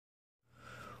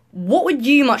what would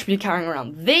you much be carrying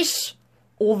around? This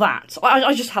or that?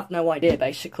 I just have no idea,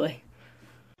 basically.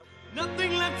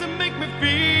 Nothing left to make me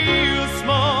feel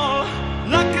small.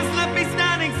 Luck has left me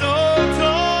standing so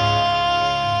tall.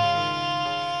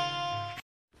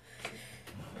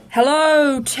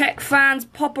 Hello, tech fans,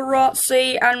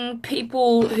 paparazzi, and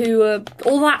people who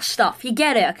all that stuff. You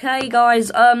get it, okay, guys?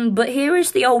 But here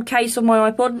is the old case of my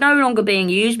iPod, no longer being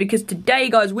used, because today,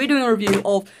 guys, we're doing a review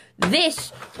of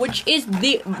this, which is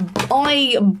the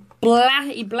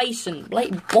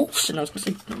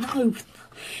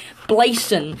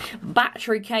Blason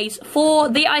battery case for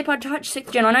the iPod Touch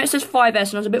 6th Gen. I know it says 5S,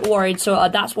 and I was a bit worried, so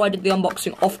that's why I did the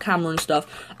unboxing off camera and stuff,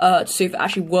 to see if it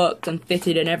actually worked and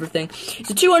fitted and everything. It's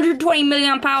a 220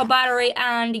 milliamp hour battery,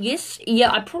 and yes,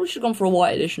 yeah, I probably should have gone for a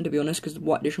white edition, to be honest, because the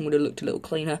white edition would have looked a little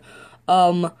cleaner.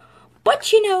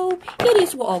 But you know, it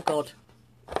is what, oh god.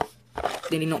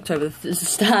 Nearly knocked over the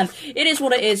stand. It is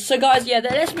what it is. So guys, yeah,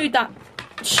 let's move that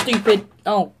stupid,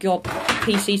 oh god,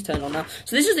 PC's turned on now.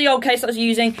 So this is the old case that I was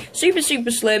using, super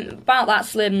slim, about that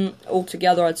slim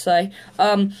altogether, I'd say.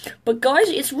 But guys,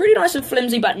 it's really nice and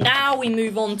flimsy. But now we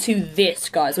move on to this,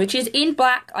 guys, which is in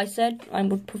black. I said I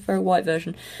would prefer a white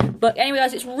version, but anyway,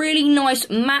 guys, it's really nice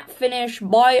matte finish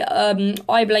by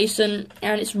Blason,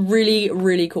 and it's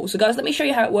really cool. So guys, let me show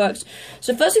you how it works.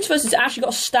 So first things first, it's actually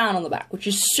got a stand on the back, which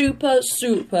is super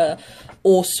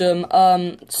awesome.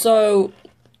 So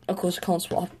of course, I can't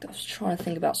swipe. I was trying to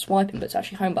think about swiping, but it's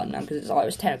actually home button now because it's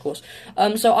iOS 10, of course.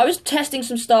 So I was testing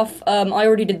some stuff. I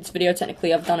already did this video,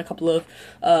 technically. I've done a couple of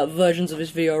versions of this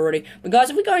video already. But guys,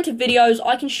 if we go into videos,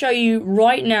 I can show you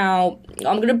right now.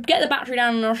 I'm going to get the battery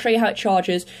down and I'll show you how it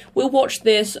charges. We'll watch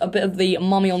this, a bit of the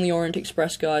Mummy on the Orient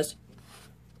Express, guys,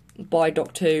 by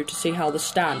Doc 2 to see how the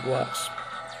stand works.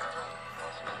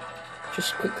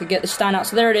 Just quickly get the stand out.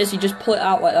 So there it is. You just pull it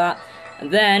out like that.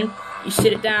 And then you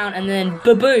sit it down, and then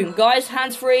ba-boom. Guys,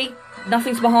 hands-free,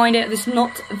 nothing's behind it. This is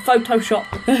not Photoshop.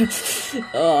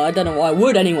 I don't know why I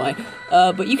would anyway.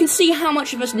 But you can see how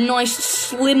much of a nice,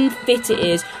 slim fit it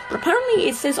is. But apparently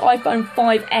it says iPhone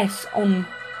 5S on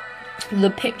the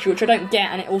picture, which I don't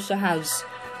get, and it also has,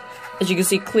 as you can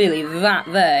see clearly,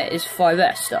 that there is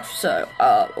 5S stuff, so,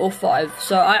 or 5.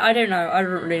 So, I don't know. I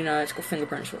don't really know. It's got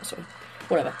fingerprints, so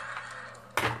whatever.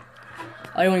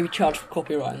 I don't want to be charged for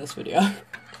copyright in this video.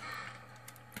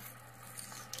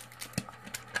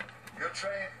 Your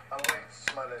train awaits,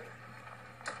 my lady.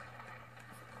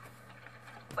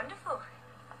 Wonderful.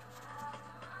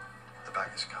 The bag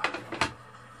is gone,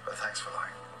 but thanks for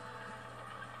lying.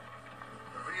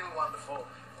 The real wonderful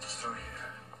is through here.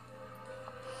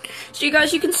 So you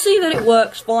guys, you can see that it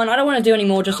works fine. I don't want to do any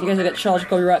more just in case I get charged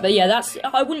for copyright, but yeah,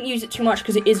 I wouldn't use it too much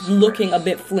because it is looking a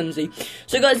bit flimsy.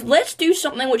 So guys, let's do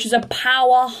something which is a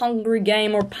power-hungry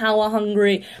game, or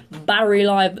power-hungry battery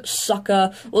life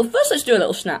sucker. Well, first let's do a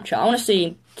little Snapchat. I want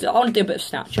to do a bit of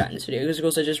Snapchat in this video, because of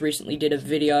course I just recently did a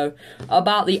video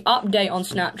about the update on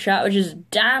Snapchat, which is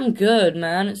damn good,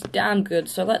 man. It's damn good.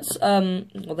 So let's,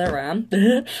 well, there I am.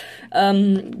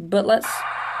 But let's...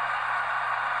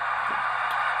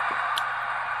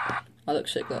 I look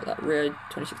sick like that, Rio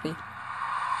 2016.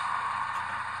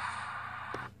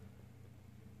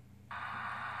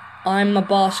 I'm a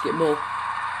basketball.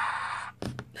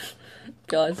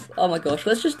 Guys, oh my gosh,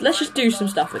 let's just do some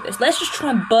stuff with this. Let's just try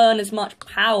and burn as much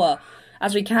power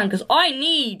as we can, because I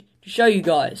need to show you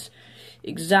guys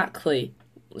exactly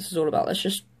what this is all about. Let's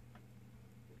just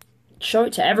show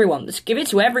it to everyone. Let's give it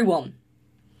to everyone.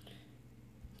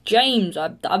 James,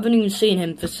 I haven't even seen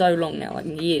him for so long now, like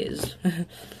years.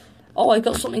 Oh, I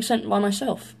got something sent by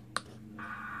myself.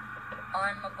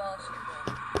 I'm a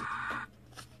basketball.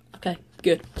 Okay,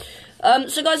 good.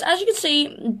 So guys, as you can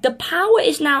see, the power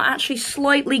is now actually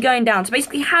slightly going down. So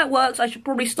basically how it works, I should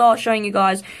probably start showing you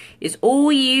guys, is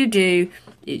all you do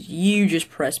is you just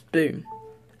press boom.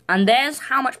 And there's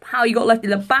how much power you got left in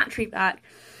the battery pack.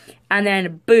 And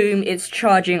then, boom, it's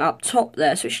charging up top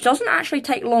there. So it doesn't actually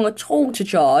take long at all to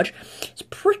charge. It's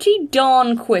pretty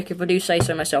darn quick, if I do say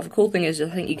so myself. The cool thing is, I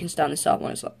think you can stand this up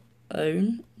when it's like,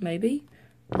 own, maybe?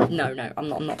 No, I'm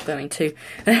not going to.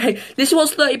 This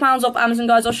was £30 off Amazon,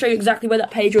 guys. I'll show you exactly where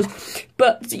that page was.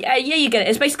 But, yeah, you get it.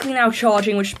 It's basically now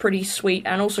charging, which is pretty sweet.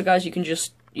 And also, guys, you can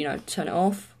just, you know, turn it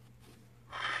off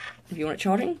if you want it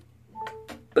charging.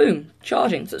 Boom,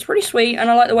 charging. So it's pretty sweet, and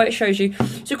I like the way it shows you.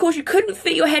 So, of course, you couldn't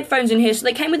fit your headphones in here, so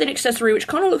they came with an accessory which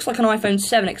kind of looks like an iPhone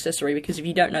 7 accessory, because if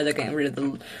you don't know, they're getting rid of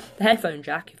the headphone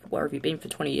jack. Where have you been for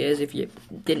 20 years, if you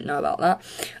didn't know about that?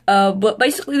 But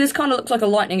basically, this kind of looks like a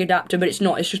lightning adapter, but it's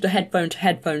not. It's just a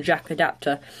headphone-to-headphone jack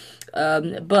adapter.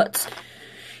 But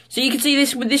So you can see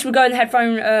this would go in the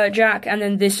headphone jack, and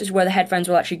then this is where the headphones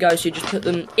will actually go. So you just put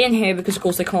them in here because of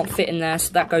course they can't fit in there.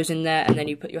 So that goes in there, and then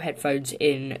you put your headphones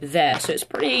in there. So it's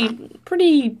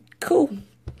pretty cool.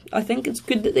 I think it's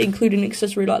good that they include an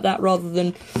accessory like that rather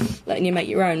than letting you make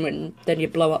your own when then you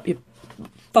blow up your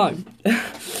phone.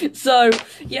 So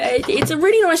yeah, it's a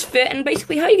really nice fit, and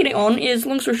basically how you get it on is,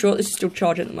 long story short, this is still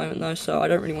charging at the moment though, so I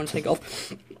don't really want to take it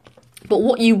off. But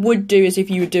what you would do is, if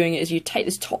you were doing it, is you take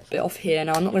this top bit off here.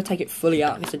 Now I'm not going to take it fully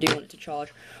out because I do want it to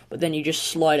charge, but then you just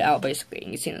slide it out basically,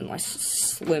 and you see a nice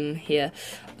slim here.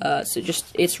 So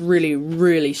it's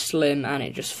really slim, and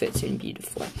it just fits in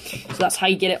beautifully. So that's how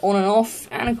you get it on and off,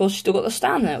 and of course you still got the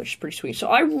stand there, which is pretty sweet. So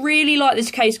I really like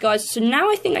this case, guys. So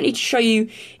now I think I need to show you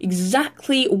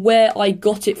exactly where I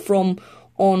got it from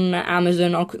on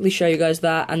Amazon. I'll quickly show you guys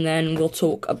that, and then we'll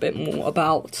talk a bit more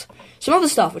about some other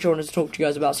stuff which I wanted to talk to you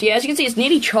guys about. So yeah, as you can see, it's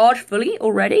nearly charged fully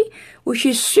already, which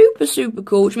is super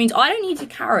cool, which means I don't need to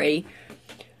carry...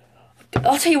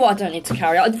 I'll tell you what I don't need to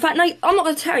carry. In fact, no, I'm not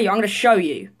going to tell you, I'm going to show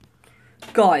you.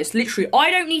 Guys, literally, I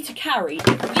don't need to carry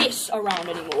this around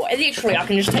anymore. Literally, I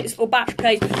can just take this little battery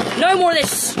case. No more of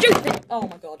this stupid... Oh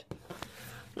my god.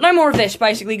 No more of this,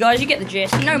 basically, guys. You get the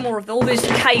gist. No more of all these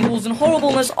cables and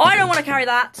horribleness. I don't want to carry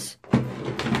that.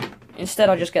 Instead,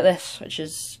 I just get this, which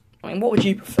is... I mean, what would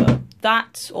you prefer?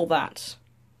 That or that?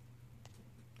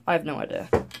 I have no idea.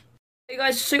 Hey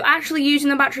guys, so actually using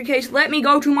the battery case, let me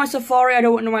go to my Safari. I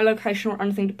don't want my location or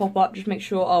anything to pop up. Just make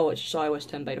sure, oh, it's just iOS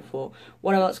 10 beta 4.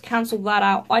 Whatever, let's cancel that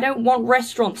out. I don't want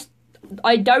restaurants.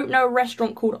 I don't know a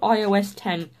restaurant called iOS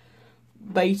 10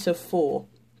 beta 4.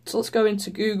 So let's go into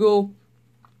Google.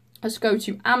 Let's go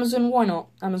to Amazon. Why not?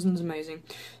 Amazon's amazing.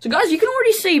 So guys, you can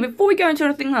already see, before we go into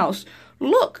anything else,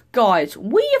 look, guys,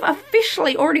 we have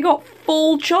officially already got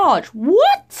full charge.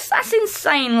 What? That's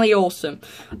insanely awesome.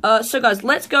 So, guys,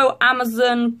 let's go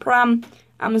Amazon. So,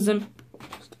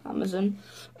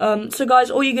 guys,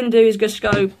 all you're going to do is just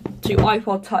go to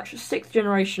Ipod Touch 6th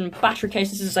generation battery case.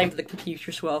 This is the same for the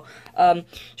computer as well. So,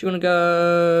 you want to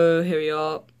go, here we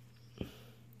are,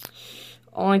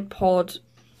 Ipod.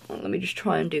 Let me just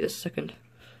try and do this a second.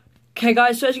 Okay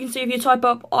guys, so as you can see, if you type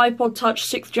up Ipod Touch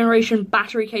 6th generation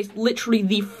battery case, literally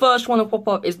the first one to pop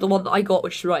up is the one that I got,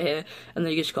 which is right here, and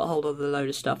then you just got a hold of the load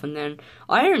of stuff, and then,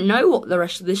 I don't know what the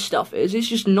rest of this stuff is, it's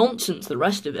just nonsense, the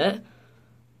rest of it.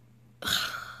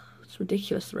 It's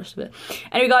ridiculous, the rest of it.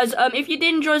 Anyway guys, if you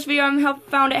did enjoy this video and have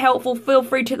found it helpful, feel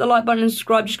free to hit the like button and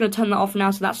subscribe. Just going to turn that off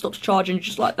now so that stops charging,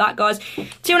 just like that guys.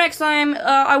 Till next time,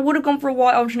 I would have gone for a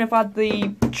white option if I had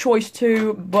the choice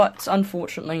to, but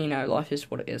unfortunately, you know, life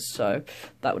is what it is, so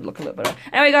that would look a little better.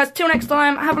 Anyway guys, till next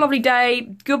time, have a lovely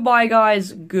day, goodbye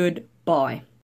guys, goodbye.